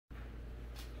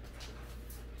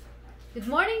Good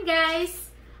morning,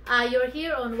 guys. You're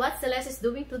here on what Celeste is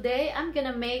doing today. I'm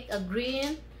gonna make a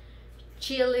green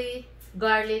chili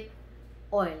garlic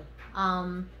oil.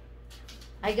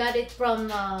 I got it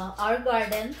from our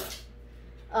garden.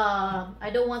 I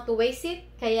don't want to waste it,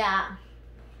 kaya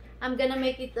I'm gonna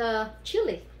make it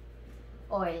chili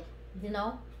oil, you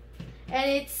know.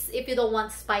 And it's, if you don't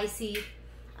want spicy,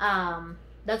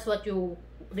 that's what you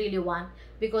really want,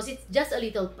 because it's just a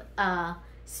little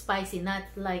spicy, not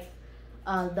like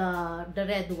the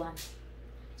red one.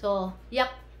 So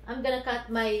yep, I'm gonna cut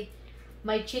my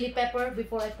chili pepper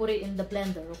before I put it in the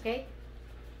blender, okay?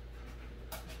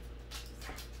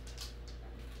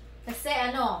 Kasi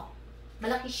ano,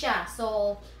 malaki siya,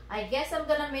 so I guess I'm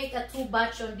gonna make a 2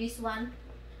 batch on this one,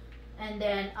 and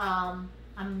then I'm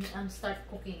start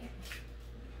cooking it.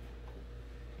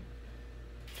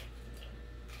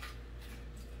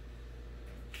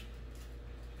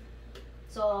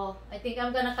 So I think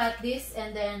I'm gonna cut this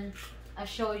and then I'll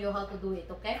show you how to do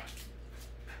it, okay?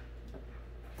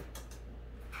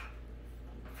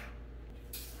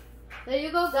 There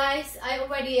you go, guys. I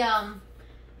already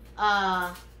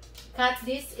cut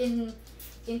this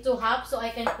into half so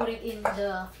I can put it in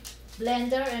the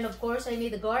blender, and of course I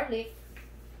need the garlic.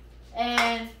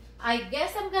 And I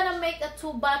guess I'm gonna make a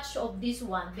 2 batch of this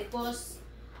one because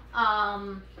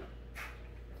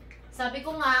sabi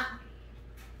ko nga,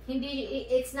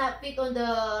 it's not fit on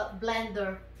the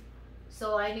blender,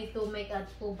 so I need to make a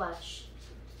 2 batch.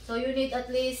 So you need at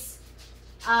least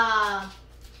 1.5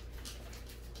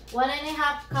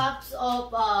 cups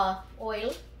of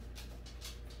oil.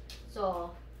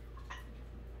 So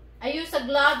I use a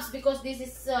gloves because this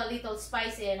is a little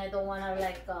spicy and I don't want to,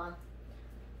 like,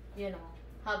 you know,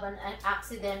 have an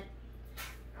accident.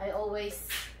 I always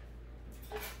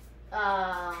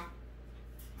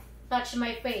touch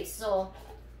my face, so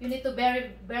you need to be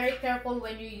very careful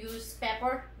when you use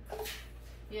pepper,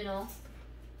 you know.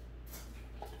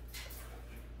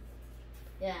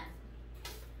 Yeah,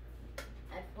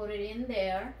 I put it in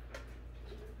there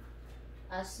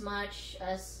as much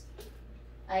as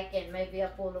I can, maybe a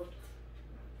full of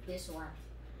this one.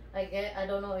 I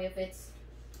don't know if it's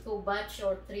 2 batch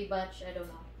or 3 batch, I don't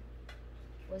know,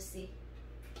 we'll see.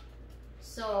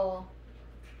 So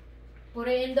put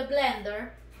it in the blender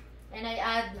and I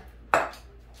add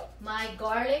my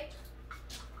garlic.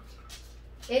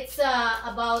 It's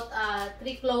about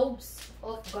 3 cloves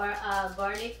of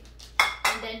garlic,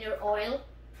 and then your oil.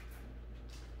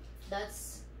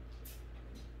 That's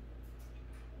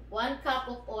 1 cup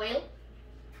of oil,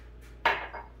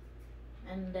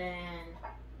 and then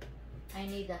I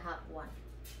need a half one.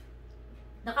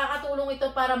 Nakakatulong ito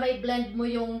para may blend mo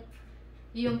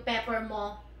yung pepper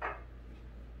mo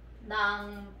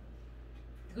ng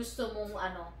gusto mong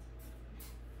ano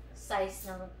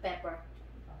size ng pepper.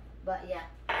 But yeah,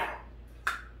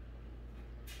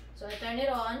 so I turn it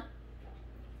on,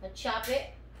 I chop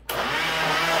it.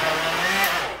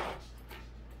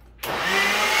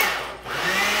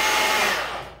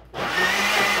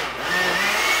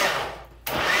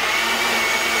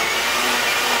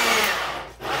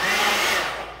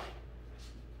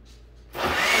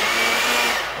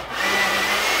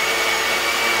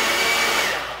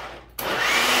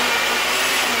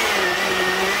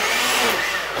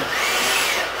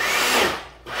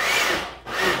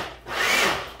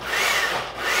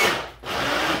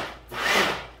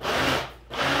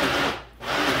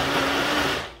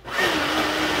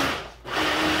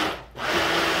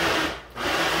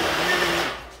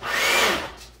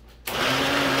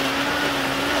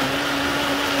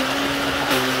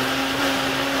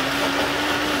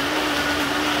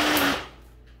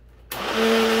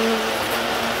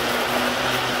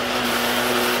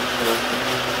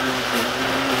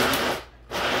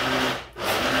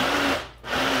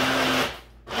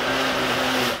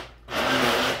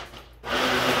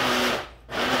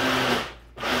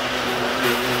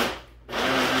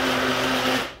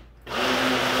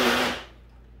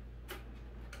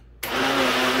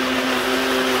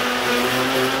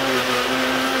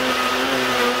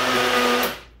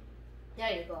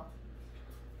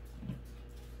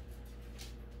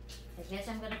 I guess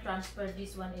I'm gonna transfer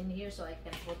this one in here so I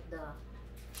can put the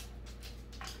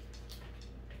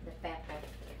pepper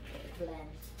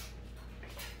blend.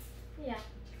 Yeah.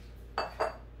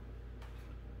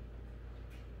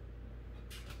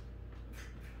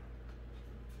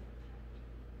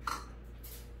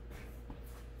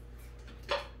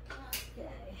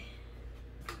 Okay.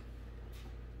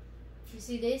 You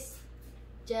see this?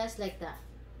 Just like that.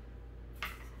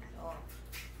 So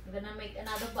I'm gonna make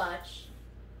another batch.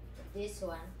 This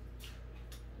one.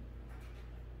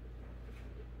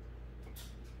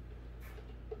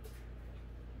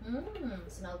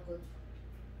 Smell good.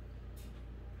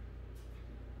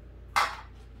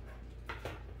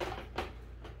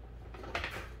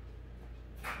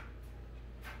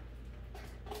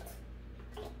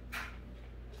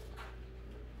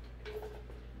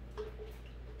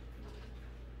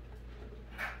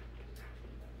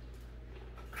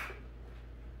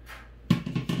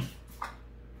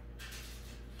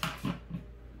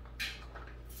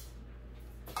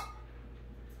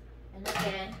 And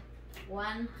again,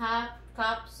 1/2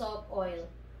 cups of oil.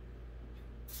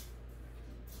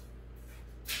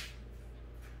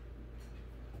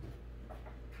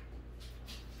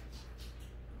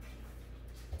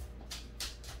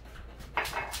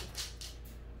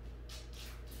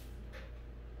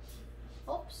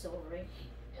 Oh, sorry.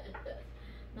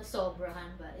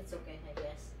 Nasobrahan, but it's okay, I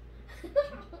guess.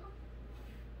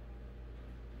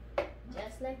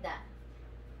 Just like that.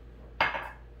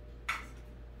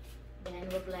 Then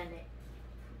we'll blend it.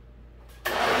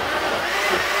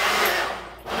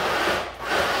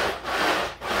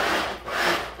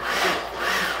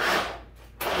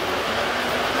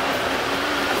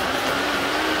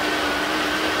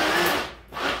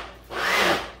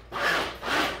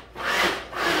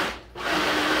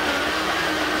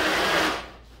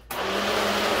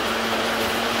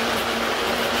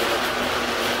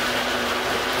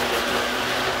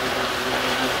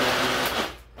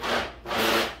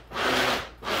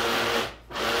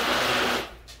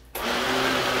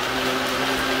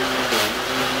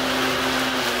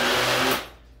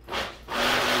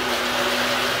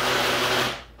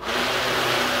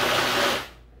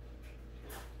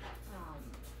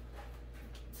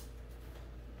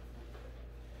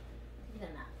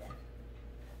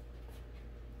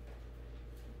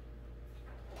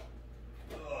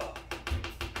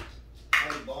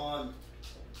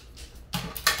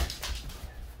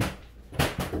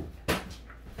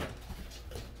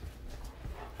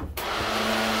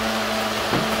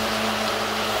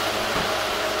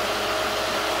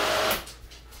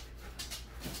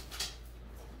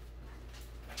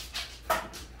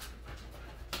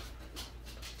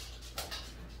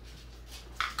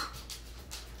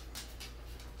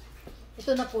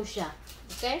 Ito na po siya.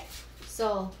 Okay?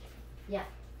 So, yeah.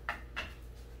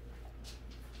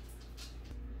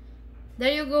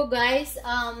 There you go, guys.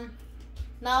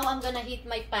 Now I'm gonna heat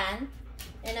my pan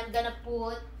and I'm gonna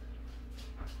put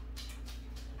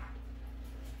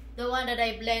the one that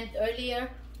I blended earlier.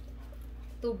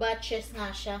 2 batches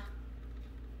nga siya.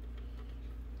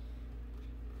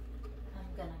 I'm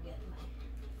gonna get my...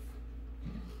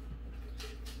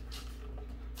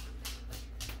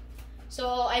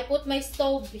 So, I put my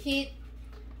stove heat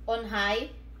on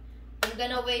high. I'm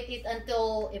gonna wait it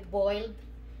until it boiled.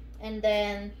 And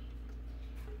then,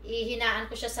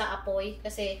 ihinaan ko siya sa apoy.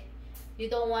 Kasi, you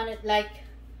don't want it like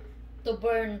to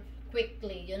burn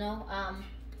quickly, you know.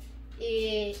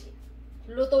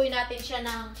 Lutuin natin siya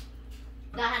ng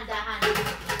dahan-dahan.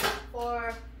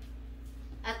 Or,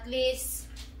 at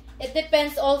least, it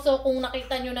depends also kung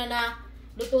nakita nyo na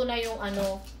luto na yung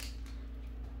ano,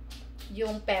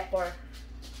 yung pepper.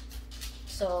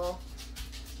 So,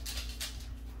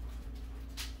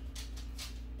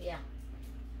 yeah.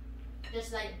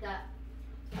 Just like that.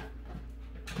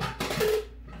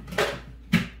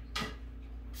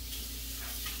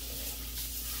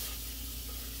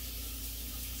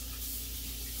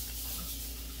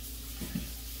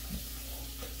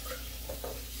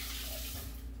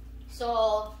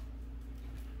 So,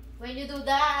 when you do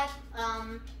that,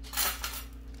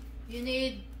 you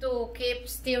need to keep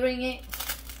stirring it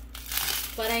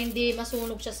para hindi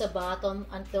masunog siya sa bottom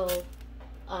until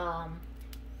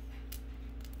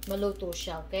maluto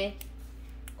siya, okay?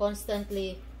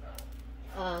 Constantly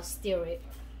stir it.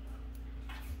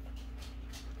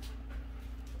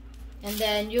 And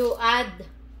then you add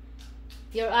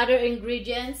your other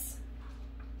ingredients.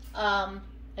 I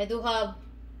do have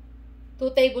 2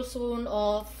 tablespoons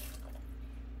of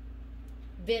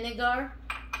vinegar,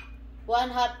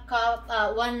 1/2 cup,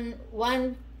 1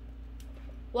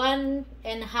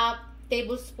 1.5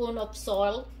 tablespoon of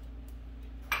salt,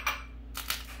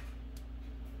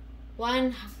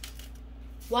 1.5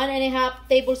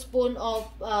 tablespoon of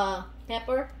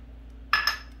pepper,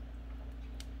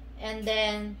 and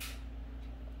then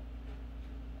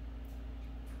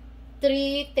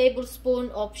 3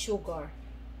 tablespoons of sugar.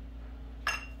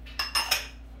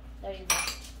 There you go.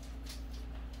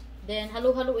 Then,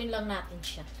 halu-haluin lang natin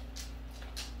siya.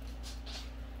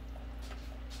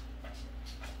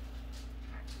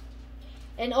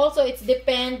 And also, it's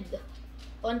depend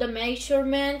on the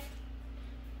measurement.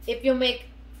 If you make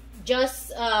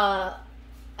just a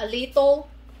little,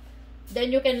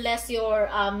 then you can less your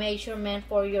measurement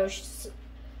for your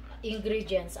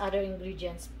ingredients, other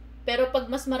ingredients. Pero pag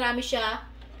mas marami siya,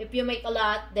 if you make a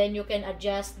lot, then you can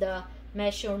adjust the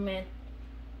measurement,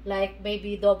 like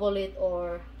maybe double it,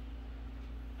 or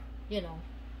you know.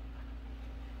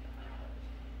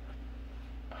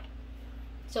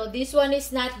 So this one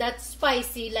is not that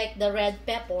spicy like the red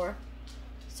pepper.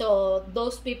 So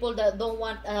those people that don't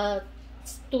want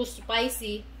too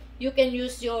spicy, you can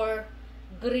use your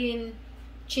green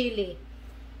chili.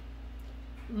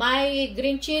 My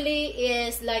green chili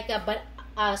is like a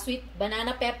sweet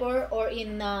banana pepper, or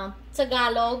in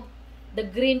Tagalog, the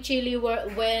green chili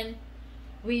when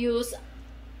we use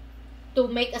to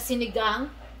make a sinigang,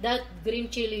 that green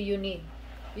chili you need.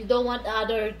 You don't want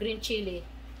other green chili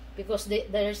because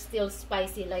they're still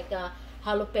spicy, like a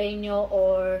jalapeno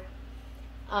or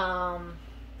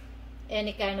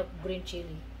any kind of green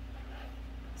chili.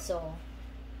 So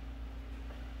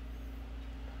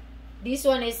this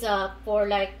one is for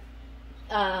like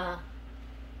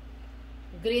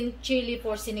green chili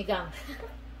for sinigang.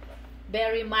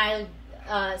 Very mild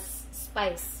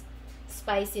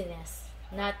spiciness,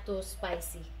 not too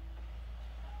spicy.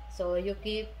 So you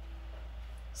keep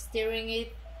stirring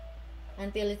it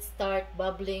until it starts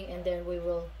bubbling, and then we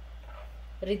will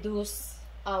reduce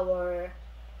our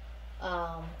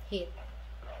heat,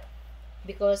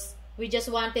 because we just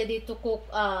wanted it to cook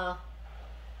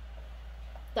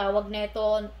tawag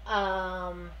neto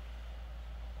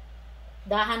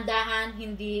dahan-dahan,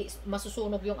 hindi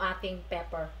masusunog yung ating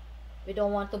pepper. We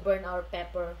don't want to burn our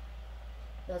pepper.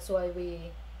 That's why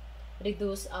we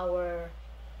reduce our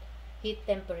heat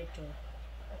temperature.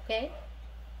 Okay?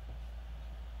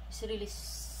 It's really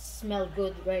smell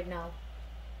good right now.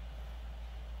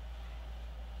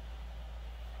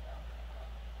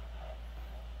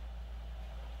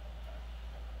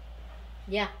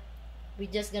 Yeah,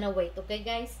 we're just gonna wait. Okay,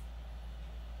 guys?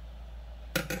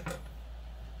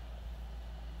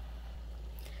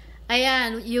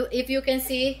 Ayan, if you can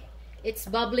see, it's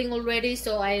bubbling already,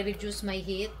 so I reduce my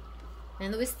heat.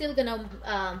 And we're still gonna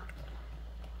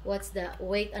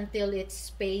wait until it's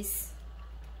space.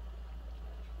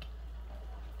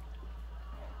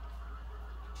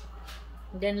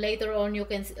 Then later on you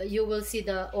will see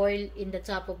the oil in the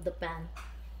top of the pan.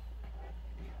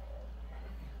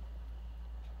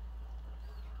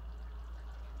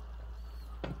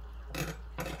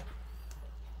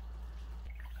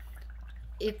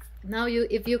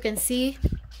 If you can see,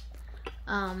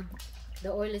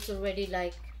 the oil is already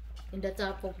like in the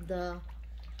top of the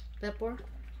pepper.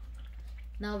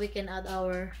 Now we can add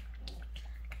our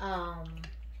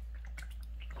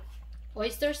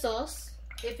oyster sauce.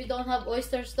 If you don't have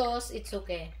oyster sauce, it's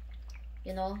okay,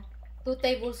 you know, 2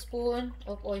 tablespoons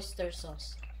of oyster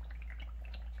sauce.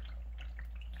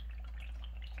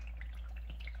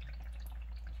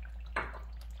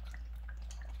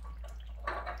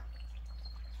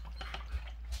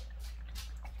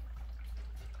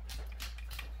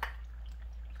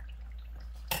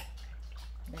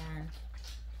 Then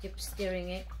keep stirring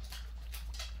it.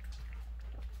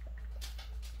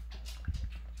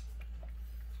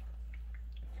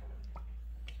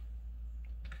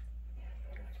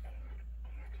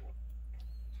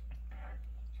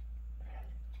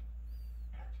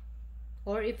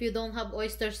 Or if you don't have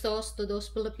oyster sauce, to those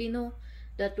Filipino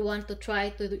that want to try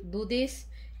to do this,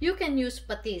 you can use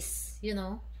patis, you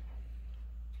know.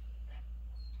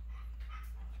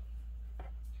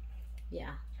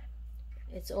 Yeah,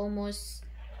 it's almost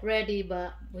ready,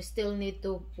 but we still need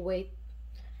to wait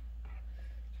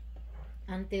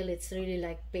until it's really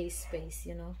like paste,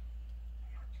 you know.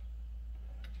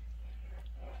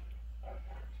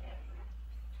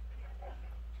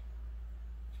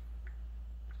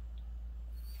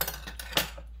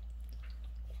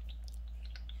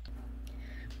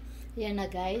 Yan na,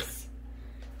 guys.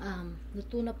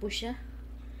 Luto na po siya.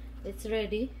 It's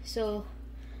ready. So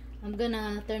I'm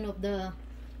gonna turn off the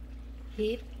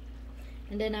heat,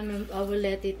 and then I will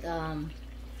let it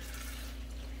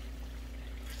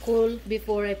cool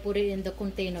before I put it in the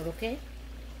container. Okay?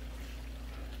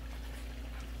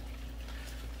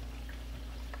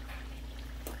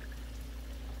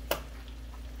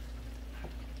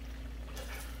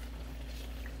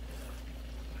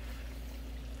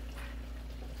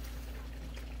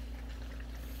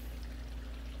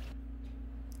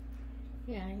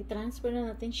 Yan, i-transfer na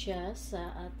natin siya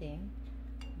sa ating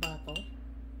bottle.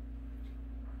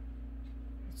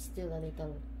 It's still a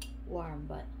little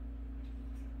warm, but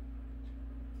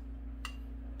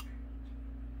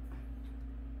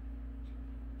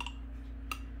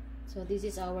so this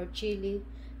is our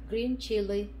green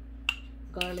chili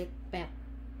garlic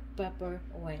pepper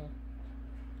oil.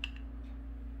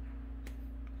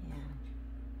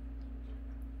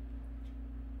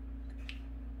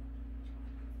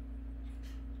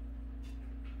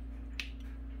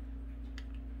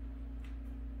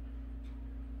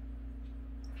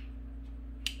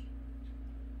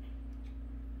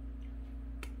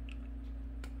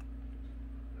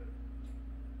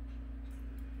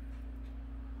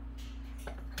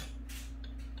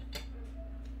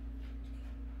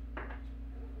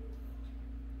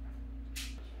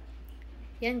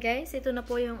 Yan guys, ito na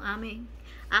po yung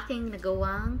aking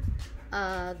nagawang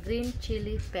green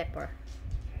chili pepper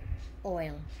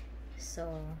oil.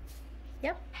 So,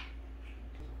 yep.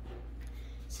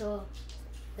 So,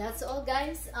 that's all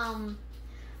guys.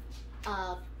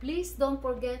 Please don't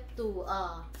forget to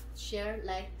share,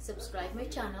 like, subscribe my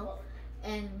channel,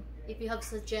 and if you have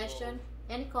suggestion,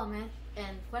 any comment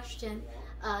and question,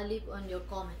 leave on your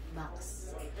comment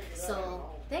box. So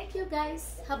thank you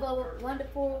guys, have a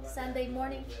wonderful Sunday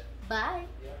morning. Bye.